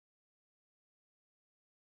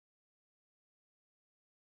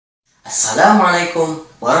Assalamualaikum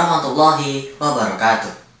warahmatullahi wabarakatuh.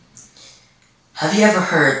 Have you ever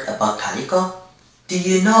heard about Calico? Do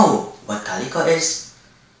you know what Calico is?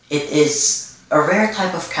 It is a rare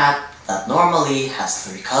type of cat that normally has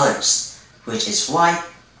three colors, which is white,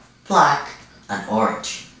 black, and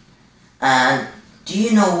orange. And do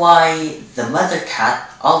you know why the mother cat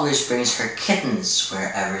always brings her kittens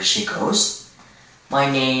wherever she goes? My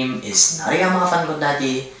name is Naryama Affan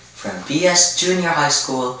Kuntadi from BS Junior High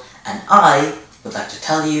School, and I would like to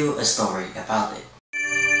tell you a story about it.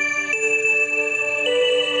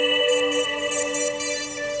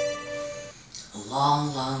 A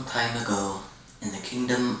long time ago, in the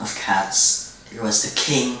kingdom of cats, there was the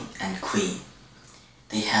king and queen.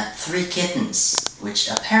 They had three kittens, which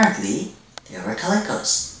apparently they were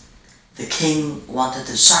calicos. The king wanted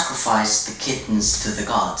to sacrifice the kittens to the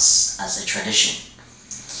gods as a tradition.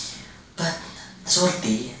 But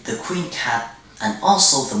Sorti, the queen cat, and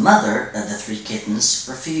also the mother of the three kittens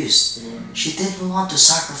refused. She didn't want to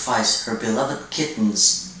sacrifice her beloved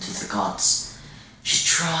kittens to the gods. She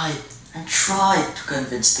tried and tried to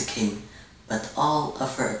convince the king, but all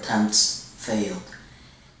of her attempts failed.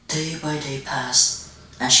 Day by day passed,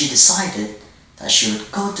 and she decided that she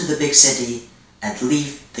would go to the big city and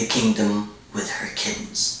leave the kingdom with her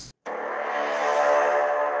kittens.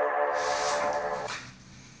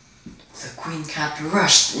 The queen cat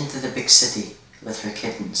rushed into the big city with her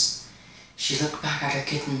kittens. She looked back at her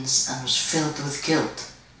kittens and was filled with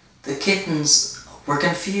guilt. The kittens were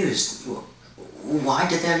confused. Why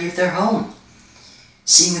did they leave their home?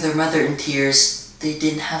 Seeing their mother in tears, they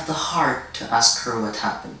didn't have the heart to ask her what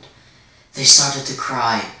happened. They started to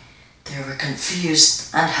cry. They were confused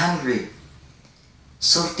and hungry.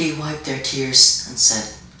 Sorti wiped their tears and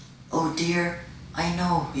said, "Oh dear, I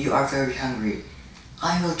know you are very hungry.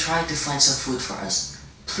 I will try to find some food for us.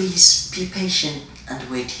 Please be patient and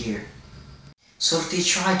wait here." Sorti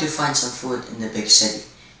tried to find some food in the big city.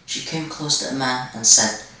 She came close to a man and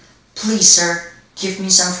said, "Please, sir, give me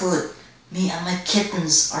some food. Me and my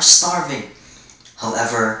kittens are starving."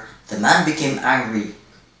 However, the man became angry.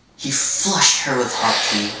 He flushed her with hot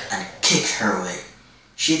tea and kicked her away.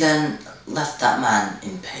 She then left that man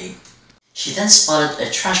in pain. She then spotted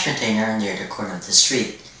a trash container near the corner of the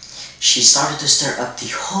street. She started to stir up the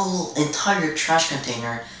whole entire trash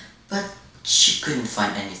container, but she couldn't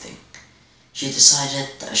find anything. She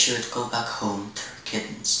decided that she would go back home to her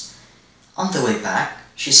kittens. On the way back,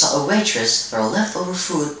 she saw a waitress throw leftover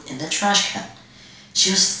food in the trash can. She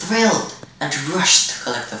was thrilled and rushed to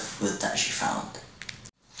collect the food that she found.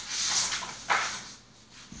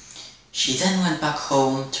 She then went back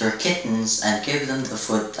home to her kittens and gave them the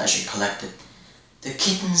food that she collected. The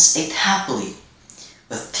kittens ate happily.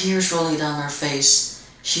 With tears rolling down her face,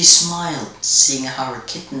 she smiled, seeing how her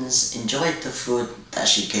kittens enjoyed the food that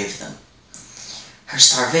she gave them. Her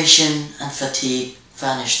starvation and fatigue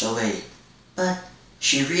vanished away, but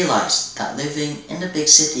she realized that living in the big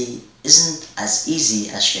city isn't as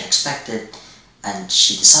easy as she expected, and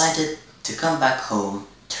she decided to come back home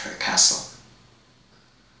to her castle.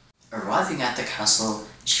 Arriving at the castle,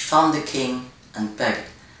 she found the king and begged,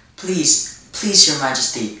 Please, your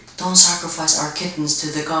majesty, don't sacrifice our kittens to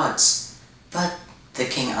the gods." But the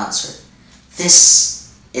king answered, "This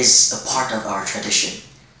is a part of our tradition.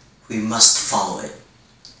 We must follow it."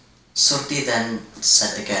 Sorti then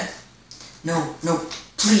said again, No,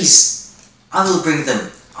 please, I will bring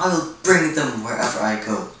them. I will bring them wherever I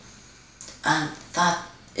go." And that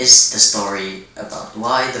is the story about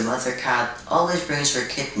why the mother cat always brings her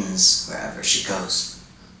kittens wherever she goes.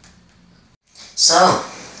 So,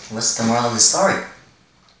 what's the moral of the story?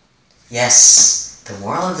 Yes, the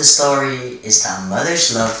moral of the story is that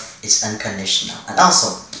mother's love is unconditional. And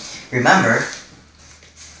also, remember,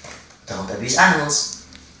 don't abuse animals.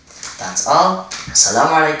 That's all.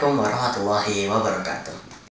 Assalamualaikum warahmatullahi wabarakatuh.